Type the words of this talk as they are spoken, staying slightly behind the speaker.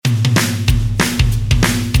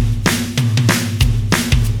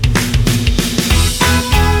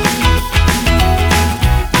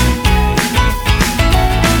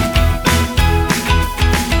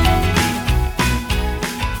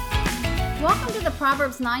Welcome to the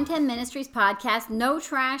Proverbs 910 Ministries podcast, No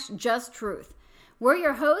Trash, Just Truth. We're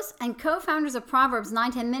your hosts and co-founders of Proverbs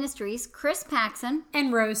 910 Ministries, Chris Paxson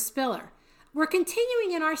and Rose Spiller. We're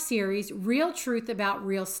continuing in our series, Real Truth About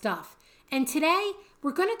Real Stuff. And today,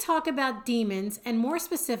 we're going to talk about demons and more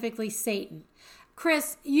specifically, Satan.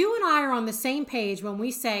 Chris, you and I are on the same page when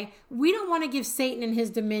we say we don't want to give Satan and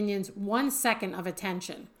his dominions 1 second of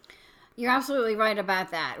attention. You're absolutely right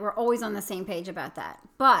about that. We're always on the same page about that.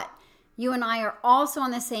 But you and I are also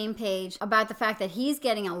on the same page about the fact that he's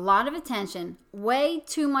getting a lot of attention, way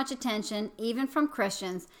too much attention, even from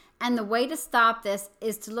Christians. And the way to stop this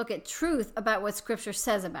is to look at truth about what Scripture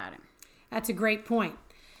says about him. That's a great point.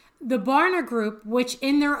 The Barna Group, which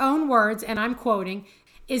in their own words, and I'm quoting,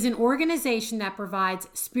 is an organization that provides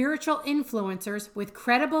spiritual influencers with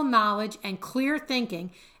credible knowledge and clear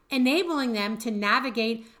thinking, enabling them to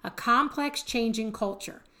navigate a complex changing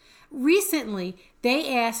culture. Recently,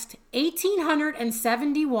 they asked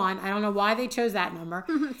 1,871, I don't know why they chose that number.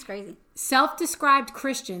 It's crazy. Self-described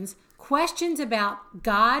Christians questions about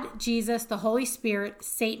God, Jesus, the Holy Spirit,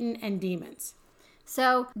 Satan, and demons.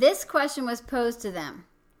 So this question was posed to them.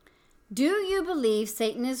 Do you believe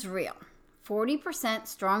Satan is real? 40%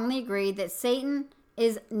 strongly agreed that Satan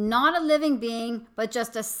is not a living being, but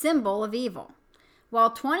just a symbol of evil.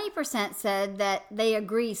 While 20% said that they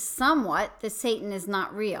agree somewhat that Satan is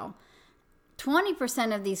not real.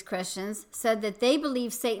 20% of these Christians said that they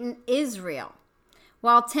believe Satan is real.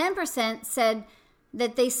 While 10% said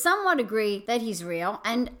that they somewhat agree that he's real,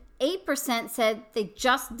 and 8% said they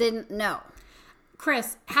just didn't know.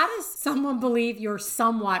 Chris, how does someone believe you're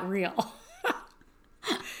somewhat real?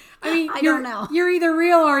 I mean, I don't know. You're either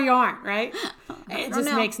real or you aren't, right? It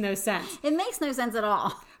just makes no sense. It makes no sense at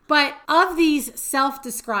all. But of these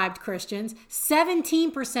self-described Christians,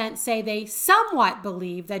 17% say they somewhat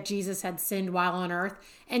believe that Jesus had sinned while on earth,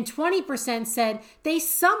 and 20% said they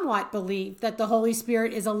somewhat believe that the Holy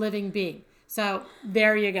Spirit is a living being. So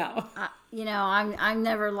there you go. I'm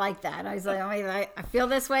never like that. I was like, I feel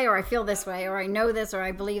this way, or I feel this way, or I know this, or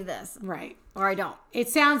I believe this. Right. Or I don't. It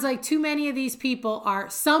sounds like too many of these people are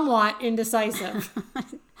somewhat indecisive.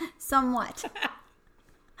 Somewhat.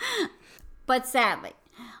 But sadly,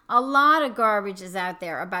 a lot of garbage is out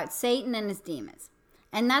there about Satan and his demons.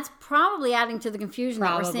 And that's probably adding to the confusion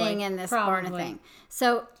that we're seeing in this Barna thing.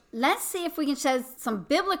 So let's see if we can shed some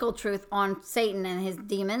biblical truth on Satan and his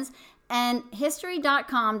demons. And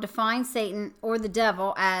History.com defines Satan or the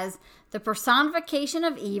devil as the personification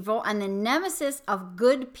of evil and the nemesis of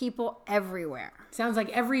good people everywhere. Sounds like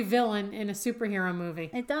every villain in a superhero movie.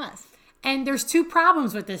 It does. And there's two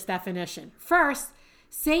problems with this definition. First,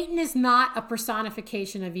 Satan is not a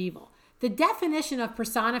personification of evil. The definition of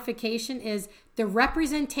personification is the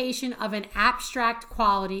representation of an abstract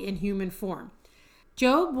quality in human form.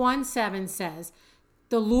 Job 1:7 says,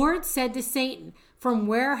 "The Lord said to Satan, 'From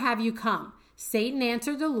where have you come?' Satan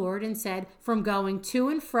answered the Lord and said, 'From going to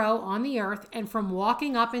and fro on the earth and from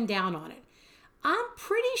walking up and down on it.'" I'm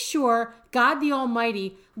pretty sure God the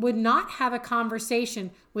Almighty would not have a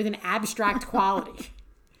conversation with an abstract quality.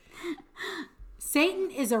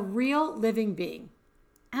 Satan is a real living being.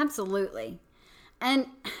 Absolutely. And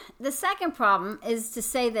the second problem is to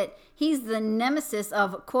say that he's the nemesis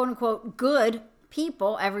of quote-unquote good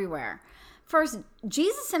people everywhere. First,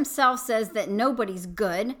 Jesus himself says that nobody's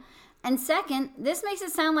good. And second, this makes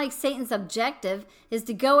it sound like Satan's objective is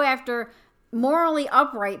to go after morally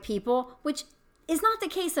upright people, which is not the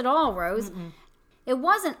case at all, Rose. Mm-mm. It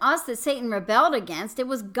wasn't us that Satan rebelled against, it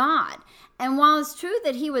was God. And while it's true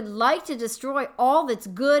that he would like to destroy all that's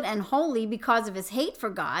good and holy because of his hate for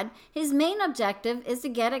God, his main objective is to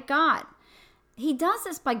get at God. He does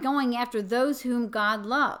this by going after those whom God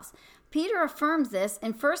loves. Peter affirms this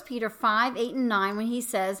in 1 Peter 5:8-9 when he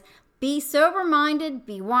says, "Be sober-minded,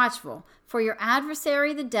 be watchful, for your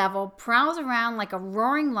adversary the devil prowls around like a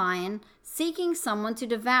roaring lion, seeking someone to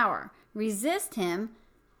devour. Resist him,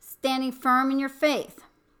 standing firm in your faith."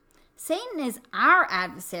 Satan is our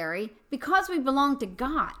adversary because we belong to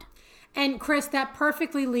God. And Chris, that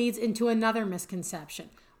perfectly leads into another misconception,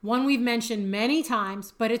 one we've mentioned many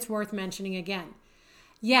times, but it's worth mentioning again.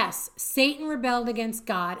 Yes, Satan rebelled against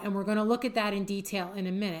God, and we're going to look at that in detail in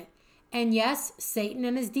a minute. And yes, Satan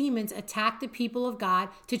and his demons attack the people of God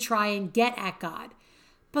to try and get at God.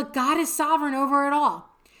 But God is sovereign over it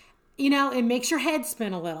all. It makes your head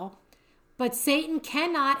spin a little. But Satan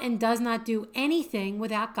cannot and does not do anything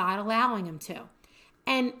without God allowing him to.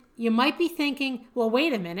 And you might be thinking, well,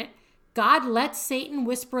 wait a minute. God lets Satan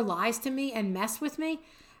whisper lies to me and mess with me?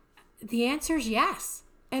 The answer is yes.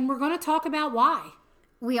 And we're going to talk about why.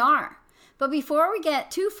 We are. But before we get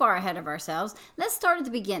too far ahead of ourselves, let's start at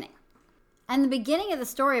the beginning. And the beginning of the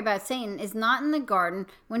story about Satan is not in the garden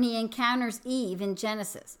when he encounters Eve in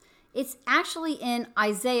Genesis. It's actually in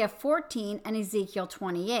Isaiah 14 and Ezekiel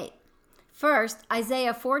 28. First,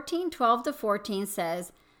 Isaiah 14:12-14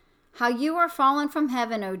 says, "How you are fallen from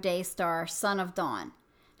heaven, O day star, son of dawn.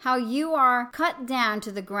 How you are cut down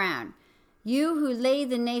to the ground, you who laid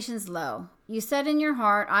the nations low. You said in your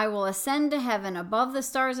heart, I will ascend to heaven above the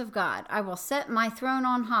stars of God. I will set my throne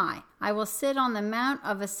on high. I will sit on the mount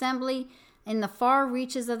of assembly in the far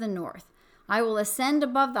reaches of the north. I will ascend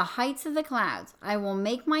above the heights of the clouds. I will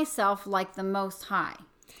make myself like the Most High."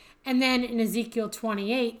 And then in Ezekiel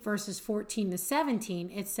 28, verses 14-17,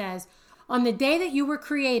 it says, "On the day that you were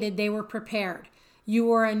created, they were prepared. You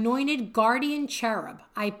were anointed guardian cherub.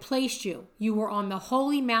 I placed you. You were on the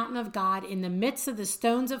holy mountain of God. In the midst of the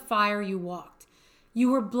stones of fire you walked. You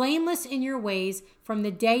were blameless in your ways from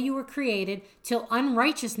the day you were created till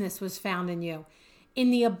unrighteousness was found in you. In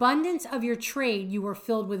the abundance of your trade you were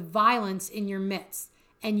filled with violence in your midst,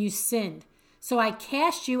 and you sinned. So I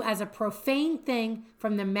cast you as a profane thing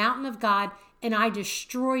from the mountain of God, and I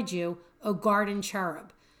destroyed you, O guardian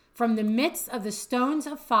cherub. From the midst of the stones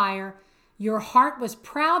of fire, your heart was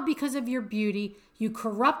proud because of your beauty. You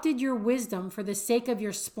corrupted your wisdom for the sake of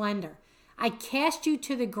your splendor. I cast you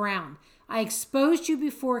to the ground. I exposed you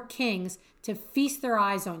before kings to feast their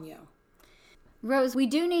eyes on you." Rose, we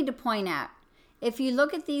do need to point out, if you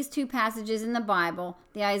look at these two passages in the Bible,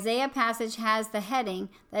 the Isaiah passage has the heading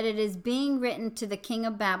that it is being written to the king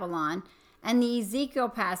of Babylon, and the Ezekiel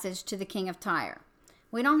passage to the king of Tyre.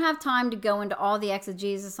 We don't have time to go into all the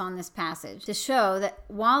exegesis on this passage to show that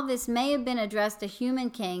while this may have been addressed to human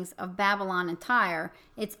kings of Babylon and Tyre,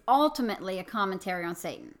 it's ultimately a commentary on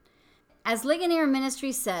Satan. As Ligonier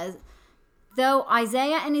Ministries says, though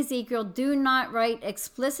Isaiah and Ezekiel do not write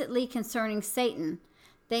explicitly concerning Satan,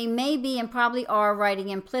 they may be and probably are writing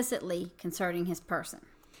implicitly concerning his person.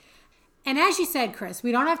 And as you said, Chris,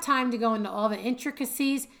 we don't have time to go into all the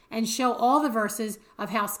intricacies and show all the verses of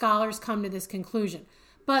how scholars come to this conclusion.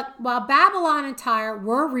 But while Babylon and Tyre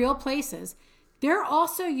were real places, they're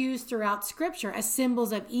also used throughout Scripture as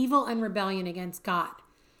symbols of evil and rebellion against God.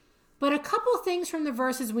 But a couple things from the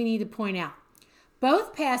verses we need to point out.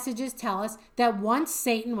 Both passages tell us that once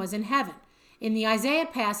Satan was in heaven. In the Isaiah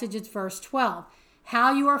passage, it's verse 12,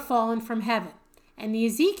 "How you are fallen from heaven." And the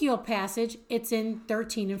Ezekiel passage, it's in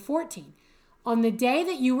 13 and 14. "On the day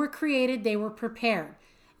that you were created, they were prepared.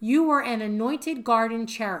 You were an anointed guardian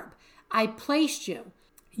cherub. I placed you.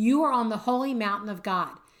 You are on the holy mountain of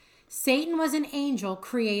God." Satan was an angel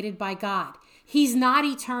created by God. He's not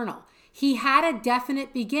eternal. He had a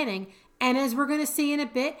definite beginning, and as we're going to see in a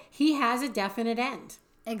bit, he has a definite end.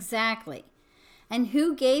 Exactly. And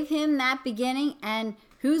who gave him that beginning, and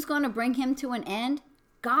who's going to bring him to an end?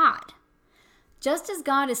 God. Just as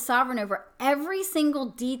God is sovereign over every single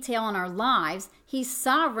detail in our lives, he's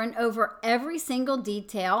sovereign over every single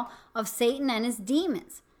detail of Satan and his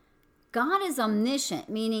demons. God is omniscient,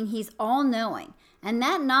 meaning he's all-knowing, and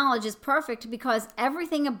that knowledge is perfect because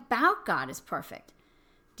everything about God is perfect.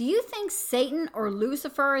 Do you think Satan, or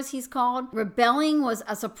Lucifer as he's called, rebelling was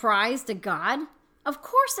a surprise to God? Of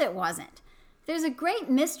course it wasn't. There's a great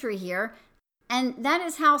mystery here, and that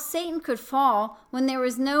is how Satan could fall when there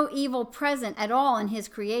was no evil present at all in his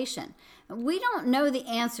creation. We don't know the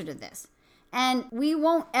answer to this, and we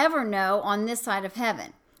won't ever know on this side of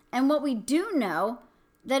heaven. And what we do know,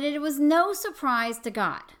 that it was no surprise to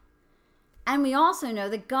God. And we also know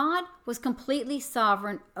that God was completely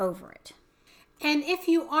sovereign over it. And if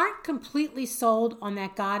you aren't completely sold on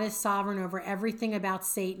that God is sovereign over everything about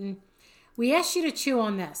Satan, we ask you to chew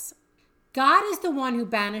on this. God is the one who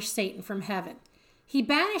banished Satan from heaven. He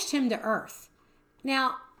banished him to earth.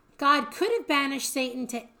 Now, God could have banished Satan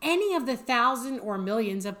to any of the 1,000 or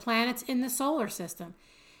millions of planets in the solar system.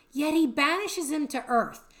 Yet he banishes him to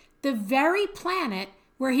earth, the very planet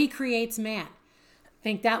where he creates man.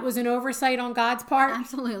 Think that was an oversight on God's part?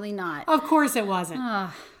 Absolutely not. Of course it wasn't.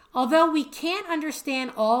 Although we can't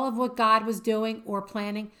understand all of what God was doing or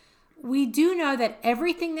planning, we do know that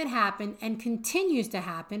everything that happened and continues to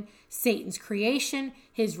happen, Satan's creation,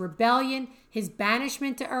 his rebellion, his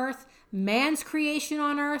banishment to earth, man's creation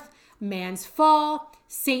on earth, man's fall,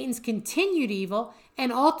 Satan's continued evil,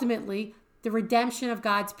 and ultimately the redemption of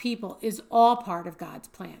God's people is all part of God's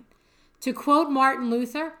plan. To quote Martin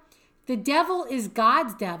Luther, "The devil is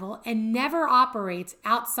God's devil and never operates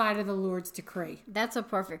outside of the Lord's decree." That's a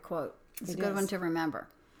perfect quote. It's a good one to remember.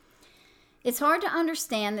 It's hard to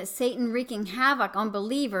understand that Satan wreaking havoc on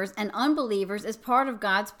believers and unbelievers is part of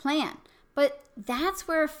God's plan. But that's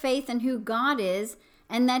where faith in who God is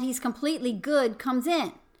and that he's completely good comes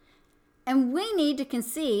in. And we need to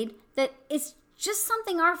concede that it's just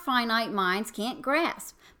something our finite minds can't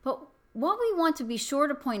grasp. But what we want to be sure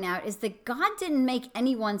to point out is that God didn't make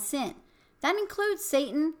anyone sin. That includes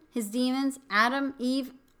Satan, his demons, Adam,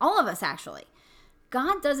 Eve, all of us actually.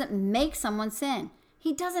 God doesn't make someone sin.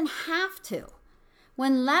 He doesn't have to.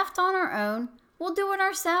 When left on our own, we'll do it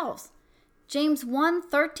ourselves. James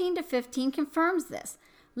 1:13-15 confirms this.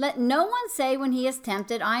 Let no one say when he is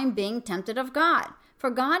tempted, I am being tempted of God. For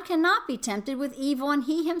God cannot be tempted with evil, and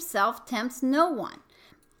he himself tempts no one.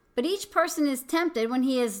 But each person is tempted when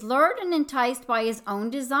he is lured and enticed by his own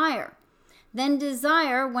desire. Then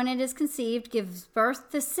desire, when it is conceived, gives birth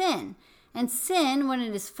to sin. And sin, when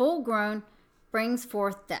it is full grown, brings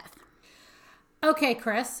forth death. Okay,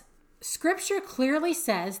 Chris. Scripture clearly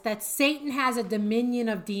says that Satan has a dominion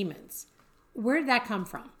of demons. Where did that come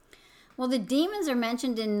from? Well, the demons are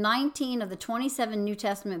mentioned in 19 of the 27 New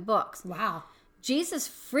Testament books. Wow. Jesus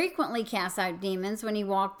frequently cast out demons when he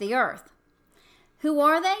walked the earth. Who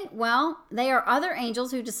are they? Well, they are other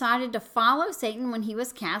angels who decided to follow Satan when he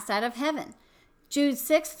was cast out of heaven. Jude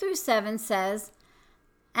 6-7 says,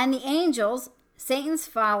 And the angels, Satan's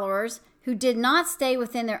followers, who did not stay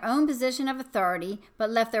within their own position of authority, but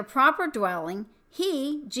left their proper dwelling,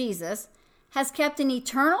 he, Jesus, has kept in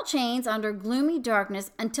eternal chains under gloomy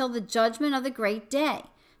darkness until the judgment of the great day.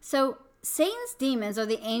 So Satan's demons are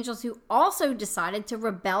the angels who also decided to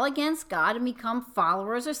rebel against God and become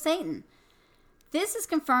followers of Satan. This is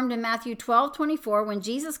confirmed in Matthew 12:24 when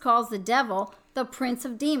Jesus calls the devil the prince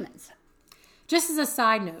of demons. Just as a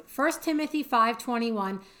side note, 1 Timothy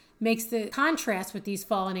 5:21 makes the contrast with these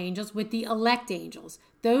fallen angels with the elect angels,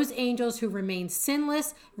 those angels who remain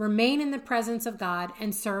sinless, remain in the presence of God,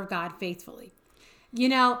 and serve God faithfully. You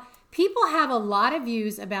know, people have a lot of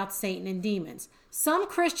views about Satan and demons. Some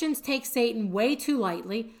Christians take Satan way too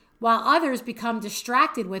lightly, while others become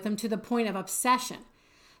distracted with him to the point of obsession.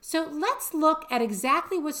 So let's look at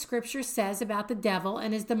exactly what Scripture says about the devil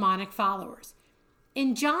and his demonic followers.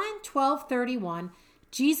 In John 12:31,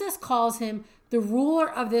 Jesus calls him the ruler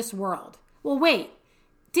of this world. Well, wait,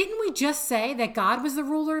 didn't we just say that God was the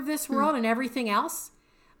ruler of this world and everything else?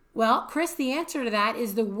 Well, Chris, the answer to that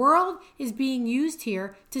is the world is being used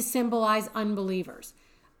here to symbolize unbelievers.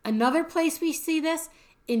 Another place we see this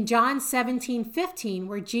in John 17:15,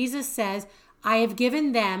 where Jesus says, I have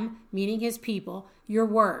given them, meaning his people, your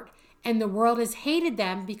word, and the world has hated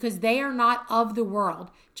them because they are not of the world,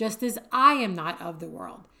 just as I am not of the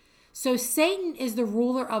world. So Satan is the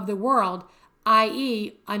ruler of the world,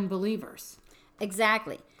 i.e., unbelievers.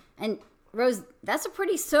 Exactly. And Rose, that's a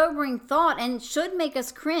pretty sobering thought and should make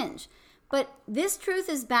us cringe. But this truth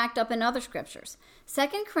is backed up in other scriptures.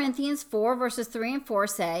 2 Corinthians 4:3-4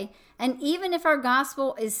 say, And even if our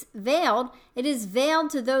gospel is veiled, it is veiled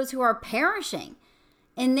to those who are perishing.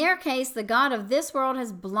 In their case, the God of this world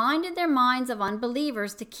has blinded their minds of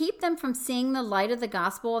unbelievers to keep them from seeing the light of the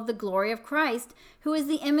gospel of the glory of Christ, who is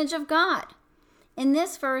the image of God. In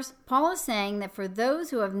this verse, Paul is saying that for those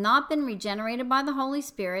who have not been regenerated by the Holy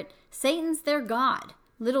Spirit, Satan's their God,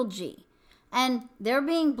 little g, and they're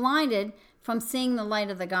being blinded from seeing the light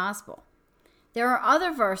of the gospel. There are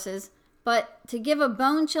other verses, but to give a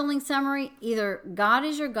bone-chilling summary, either God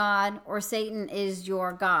is your God or Satan is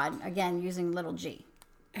your God, again, using little g.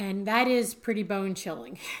 And that is pretty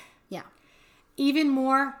bone-chilling. Yeah. Even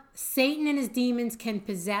more, Satan and his demons can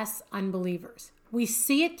possess unbelievers. We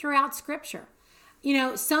see it throughout Scripture. You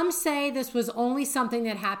know, some say this was only something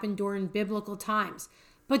that happened during biblical times,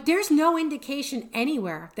 but there's no indication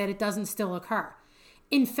anywhere that it doesn't still occur.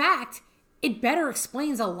 In fact, it better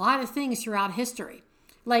explains a lot of things throughout history,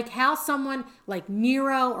 like how someone like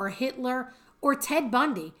Nero or Hitler or Ted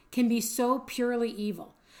Bundy can be so purely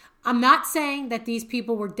evil. I'm not saying that these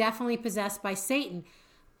people were definitely possessed by Satan,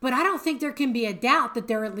 but I don't think there can be a doubt that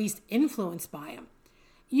they're at least influenced by him.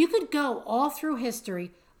 You could go all through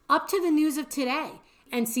history up to the news of today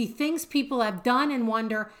and see things people have done and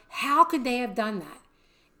wonder, how could they have done that?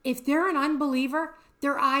 If they're an unbeliever,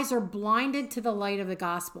 their eyes are blinded to the light of the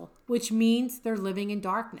gospel, which means they're living in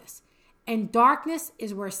darkness. And darkness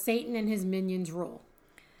is where Satan and his minions rule.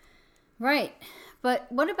 Right.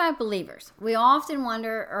 But what about believers? We often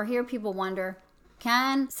wonder or hear people wonder,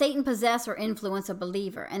 can Satan possess or influence a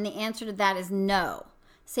believer? And the answer to that is no.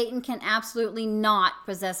 Satan can absolutely not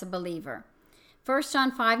possess a believer. 1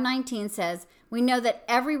 John 5:19 says, We know that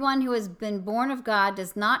everyone who has been born of God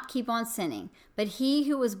does not keep on sinning, but he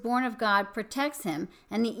who was born of God protects him,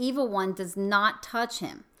 and the evil one does not touch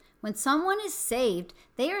him. When someone is saved,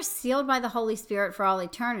 they are sealed by the Holy Spirit for all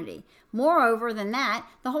eternity. Moreover than that,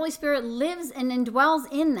 the Holy Spirit lives and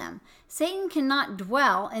indwells in them. Satan cannot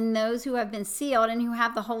dwell in those who have been sealed and who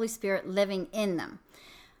have the Holy Spirit living in them.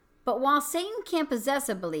 But while Satan can't possess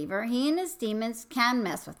a believer, he and his demons can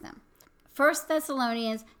mess with them. 1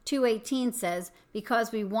 Thessalonians 2:18 says,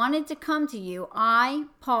 "Because we wanted to come to you, I,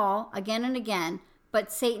 Paul, again and again,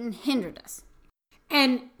 but Satan hindered us."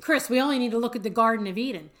 And Chris, we only need to look at the Garden of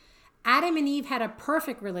Eden. Adam and Eve had a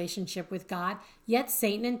perfect relationship with God, yet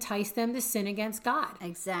Satan enticed them to sin against God.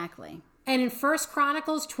 Exactly. And in 1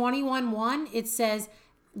 Chronicles 21:1, it says,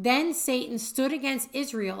 "Then Satan stood against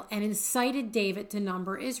Israel and incited David to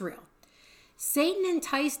number Israel." Satan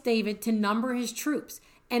enticed David to number his troops,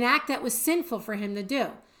 an act that was sinful for him to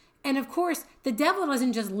do. And of course, the devil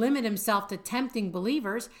doesn't just limit himself to tempting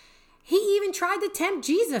believers. He even tried to tempt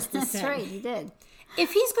Jesus to sin. That's right, he did.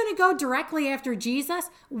 If he's going to go directly after Jesus,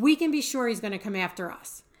 we can be sure he's going to come after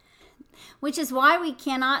us. Which is why we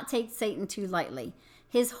cannot take Satan too lightly.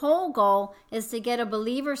 His whole goal is to get a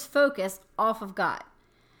believer's focus off of God.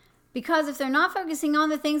 Because if they're not focusing on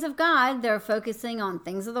the things of God, they're focusing on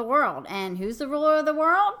things of the world. And who's the ruler of the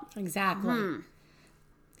world? Exactly.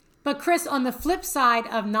 But Chris, on the flip side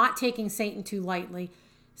of not taking Satan too lightly,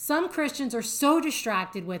 some Christians are so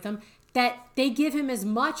distracted with him that they give him as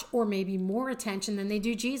much or maybe more attention than they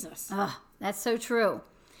do Jesus. That's so true.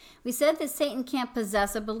 We said that Satan can't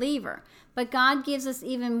possess a believer, but God gives us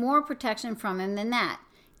even more protection from him than that.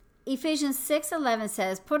 Ephesians 6:11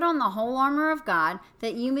 says, "Put on the whole armor of God,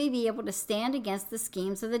 that you may be able to stand against the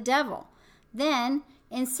schemes of the devil." Then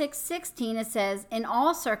in 6:16 it says, "In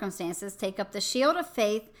all circumstances take up the shield of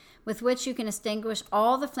faith, with which you can extinguish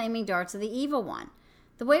all the flaming darts of the evil one."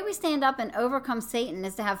 The way we stand up and overcome Satan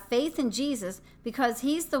is to have faith in Jesus, because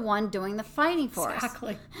he's the one doing the fighting for us.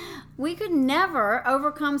 Exactly. We could never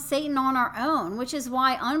overcome Satan on our own, which is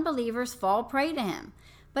why unbelievers fall prey to him.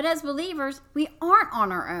 But as believers, we aren't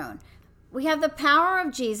on our own. We have the power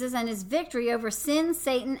of Jesus and his victory over sin,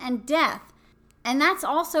 Satan, and death. And that's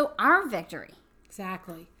also our victory.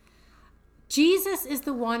 Exactly. Jesus is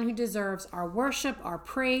the one who deserves our worship, our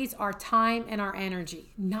praise, our time, and our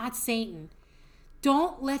energy, not Satan.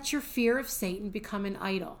 Don't let your fear of Satan become an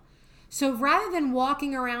idol. So rather than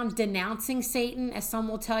walking around denouncing Satan, as some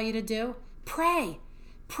will tell you to do, pray.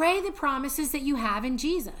 Pray the promises that you have in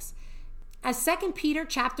Jesus. As 2 Peter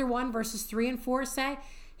chapter 1, verses 3 and 4 say,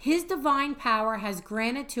 "His divine power has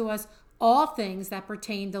granted to us all things that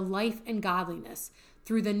pertain to life and godliness,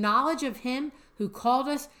 through the knowledge of him who called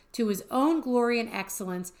us to his own glory and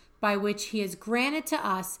excellence, by which he has granted to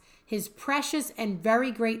us his precious and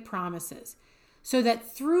very great promises, so that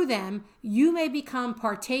through them you may become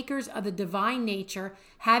partakers of the divine nature,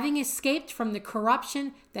 having escaped from the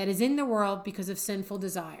corruption that is in the world because of sinful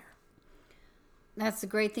desire." That's a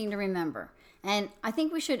great thing to remember. And I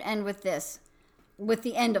think we should end with this, with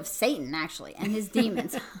the end of Satan, actually, and his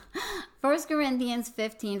demons. 1 Corinthians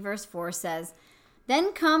 15, verse 4 says,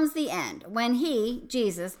 "Then comes the end, when he,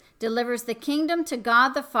 Jesus, delivers the kingdom to God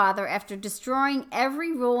the Father after destroying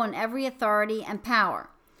every rule and every authority and power."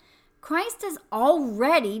 Christ has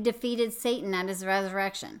already defeated Satan at his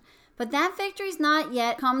resurrection, but that victory's not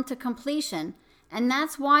yet come to completion, and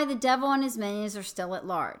that's why the devil and his minions are still at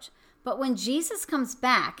large. But when Jesus comes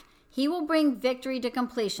back, he will bring victory to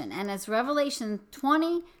completion, and as Revelation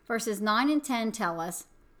 20, verses 9 and 10 tell us,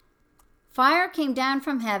 "Fire came down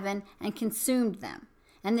from heaven and consumed them,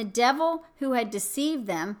 and the devil who had deceived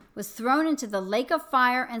them was thrown into the lake of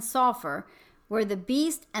fire and sulfur, where the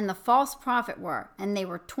beast and the false prophet were, and they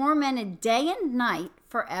were tormented day and night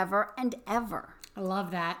forever and ever." I love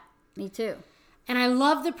that. Me too. And I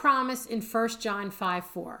love the promise in 1 John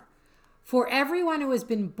 5:4. "For everyone who has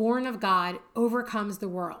been born of God overcomes the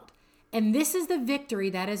world. And this is the victory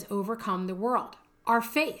that has overcome the world, our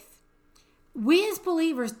faith." We as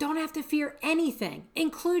believers don't have to fear anything,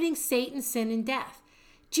 including Satan, sin, and death.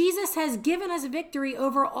 Jesus has given us victory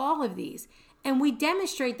over all of these, and we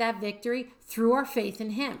demonstrate that victory through our faith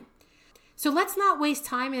in him. So let's not waste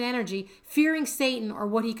time and energy fearing Satan or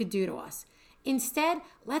what he could do to us. Instead,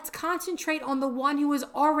 let's concentrate on the one who has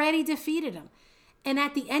already defeated him. And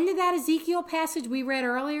at the end of that Ezekiel passage we read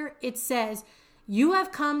earlier, it says, "You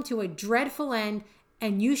have come to a dreadful end,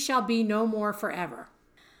 and you shall be no more forever."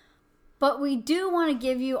 But we do want to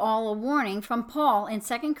give you all a warning from Paul in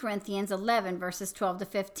 2 Corinthians 11, verses 12 to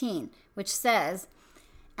 15, which says,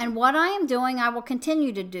 "And what I am doing I will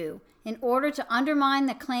continue to do, in order to undermine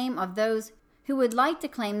the claim of those who would like to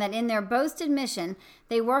claim that in their boasted mission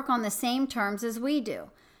they work on the same terms as we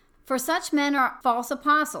do. For such men are false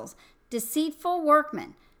apostles, deceitful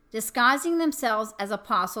workmen, disguising themselves as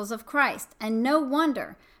apostles of Christ. And no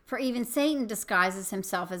wonder, for even Satan disguises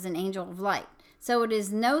himself as an angel of light. So it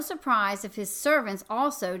is no surprise if his servants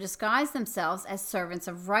also disguise themselves as servants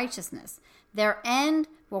of righteousness. Their end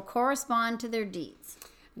will correspond to their deeds."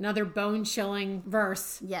 Another bone-chilling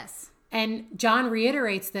verse. Yes. And John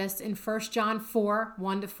reiterates this in 1 John 4,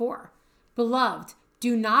 1-4. Beloved,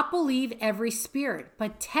 do not believe every spirit,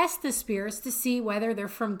 but test the spirits to see whether they're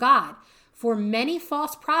from God. For many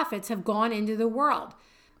false prophets have gone into the world.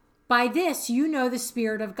 By this you know the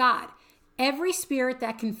Spirit of God. Every spirit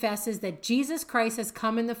that confesses that Jesus Christ has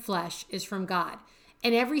come in the flesh is from God.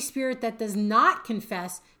 And every spirit that does not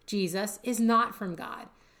confess Jesus is not from God.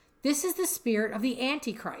 This is the spirit of the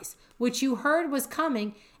Antichrist, which you heard was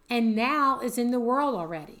coming and now is in the world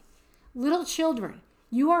already. Little children,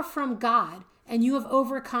 you are from God, and you have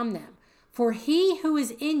overcome them. For he who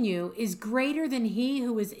is in you is greater than he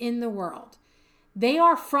who is in the world. They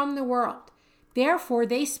are from the world. Therefore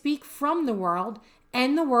they speak from the world,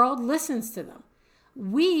 and the world listens to them.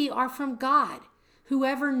 We are from God.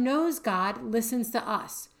 Whoever knows God listens to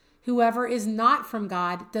us. Whoever is not from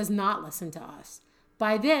God does not listen to us.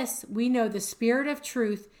 By this we know the spirit of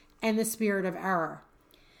truth and the spirit of error.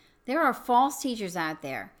 There are false teachers out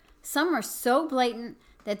there. Some are so blatant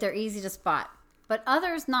that they're easy to spot, but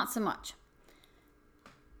others not so much.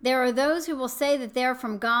 There are those who will say that they're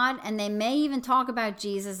from God, and they may even talk about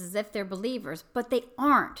Jesus as if they're believers, but they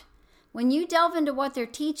aren't. When you delve into what they're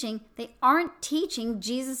teaching, they aren't teaching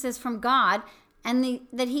Jesus is from God and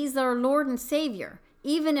that he's their Lord and Savior,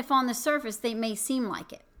 even if on the surface they may seem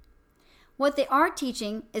like it. What they are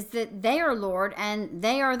teaching is that they are Lord and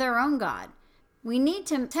they are their own God. We need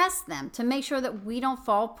to test them to make sure that we don't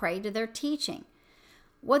fall prey to their teaching.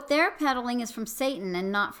 What they're peddling is from Satan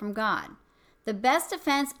and not from God. The best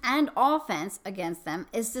defense and offense against them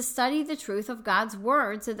is to study the truth of God's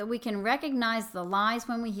word so that we can recognize the lies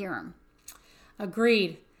when we hear them.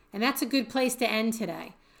 Agreed. And that's a good place to end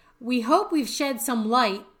today. We hope we've shed some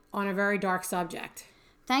light on a very dark subject.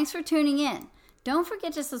 Thanks for tuning in. Don't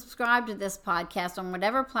forget to subscribe to this podcast on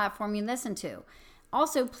whatever platform you listen to.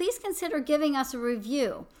 Also, please consider giving us a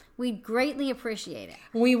review. We'd greatly appreciate it.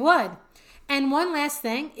 We would. And one last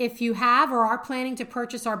thing, if you have or are planning to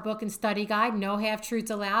purchase our book and study guide, No Half-Truths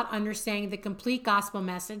Allowed, Understanding the Complete Gospel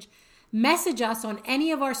Message, message us on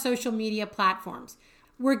any of our social media platforms.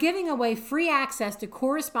 We're giving away free access to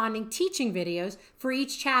corresponding teaching videos for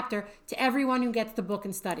each chapter to everyone who gets the book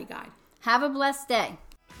and study guide. Have a blessed day.